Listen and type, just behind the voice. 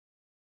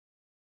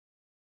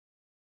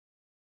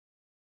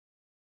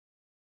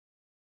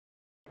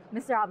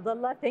Mr.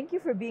 Abdullah, thank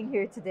you for being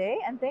here today,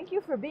 and thank you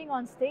for being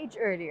on stage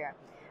earlier,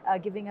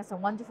 giving us a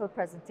wonderful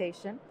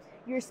presentation.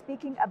 You're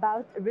speaking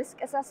about risk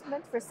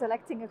assessment for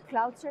selecting a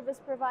cloud service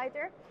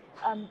provider.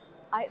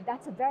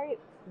 That's a very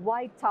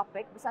wide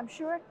topic, but I'm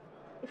sure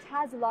it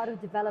has a lot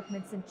of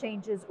developments and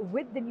changes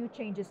with the new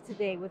changes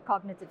today with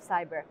cognitive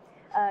cyber.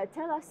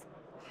 Tell us,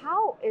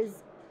 how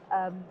is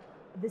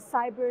the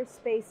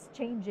cyberspace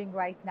changing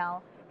right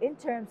now in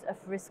terms of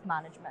risk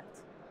management?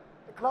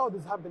 The cloud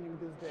is happening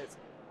these days.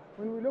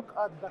 When we look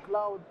at the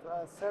cloud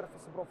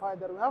service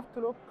provider, we have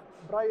to look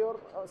prior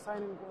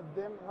signing with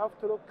them. We have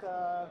to look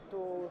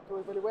to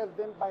evaluate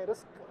them by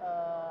risk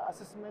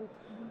assessment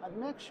and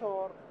make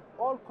sure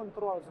all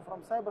controls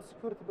from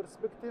cybersecurity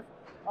perspective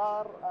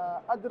are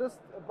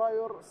addressed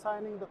prior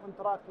signing the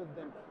contract with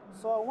them.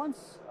 So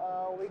once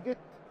we get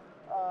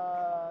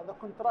the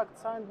contract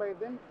signed by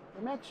them,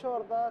 we make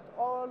sure that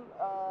all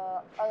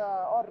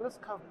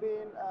risks have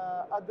been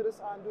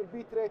addressed and will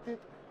be treated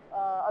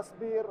as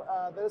per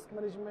the risk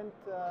management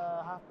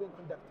have been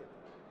conducted.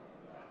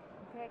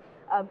 Okay.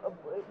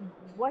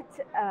 What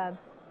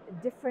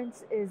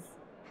difference is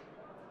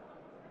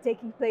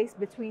taking place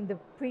between the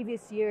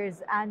previous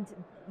years and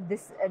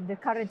the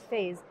current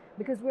phase?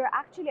 Because we're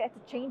actually at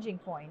a changing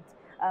point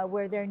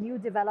where there are new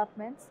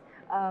developments.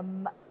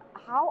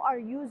 How are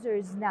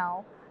users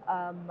now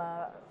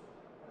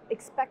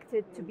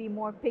expected to be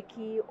more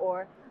picky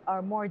or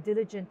are more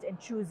diligent in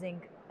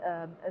choosing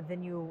the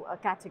new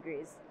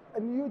categories?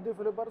 New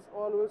developers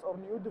always, or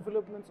new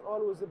developments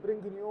always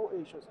bring new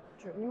issues.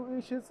 True. New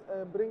issues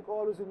bring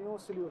always a new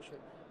solution.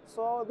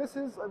 So this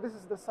is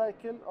the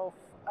cycle of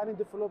any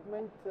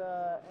development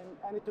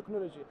in any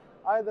technology,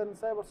 either in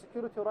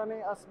cybersecurity or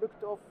any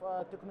aspect of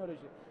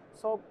technology.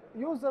 So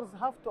users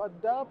have to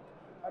adapt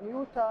a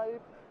new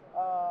type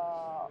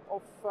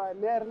of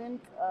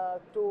learning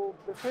to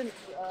prevent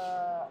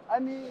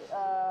any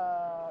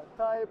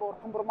type or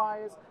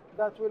compromise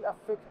that will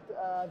affect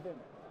them.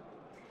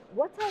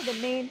 What are the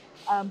main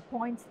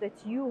points that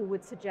you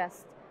would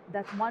suggest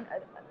that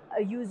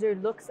a user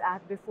looks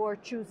at before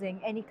choosing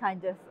any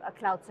kind of a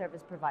cloud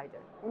service provider?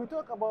 When we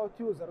talk about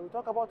user, we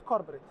talk about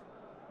corporate.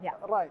 Yeah.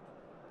 Right.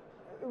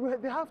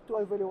 They have to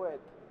evaluate.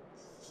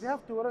 They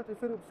have to evaluate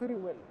very, very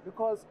well,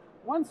 because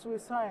once we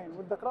sign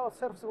with the cloud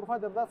service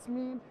provider, that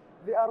means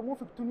they are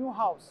moving to new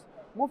house.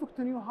 Moving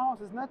to new house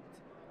is not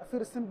a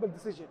very simple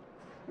decision.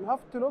 You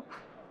have to look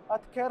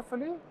at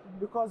carefully,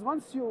 because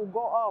once you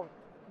go out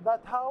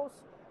that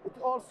house, it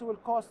also will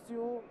cost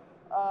you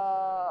a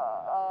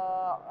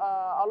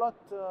lot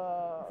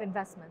of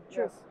investment.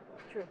 True. Yes.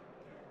 True.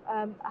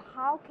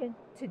 How can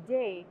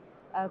today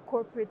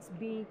corporates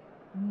be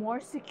more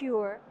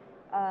secure,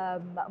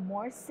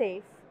 more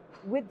safe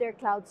with their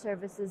cloud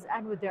services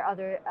and with their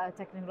other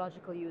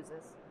technological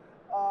uses?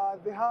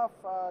 They have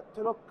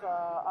to look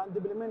and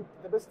implement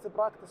the best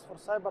practice for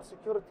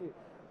cybersecurity,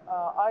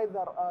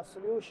 either a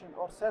solution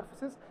or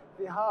services.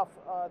 They have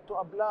to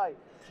apply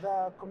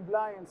the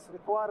compliance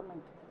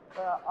requirement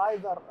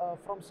either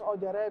from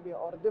Saudi Arabia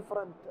or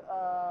different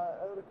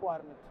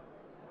requirement.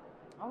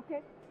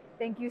 Okay.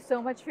 Thank you so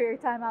much for your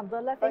time,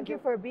 Abdullah. Thank you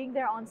for being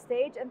there on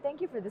stage, and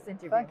thank you for this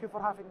interview. Thank you for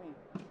having me.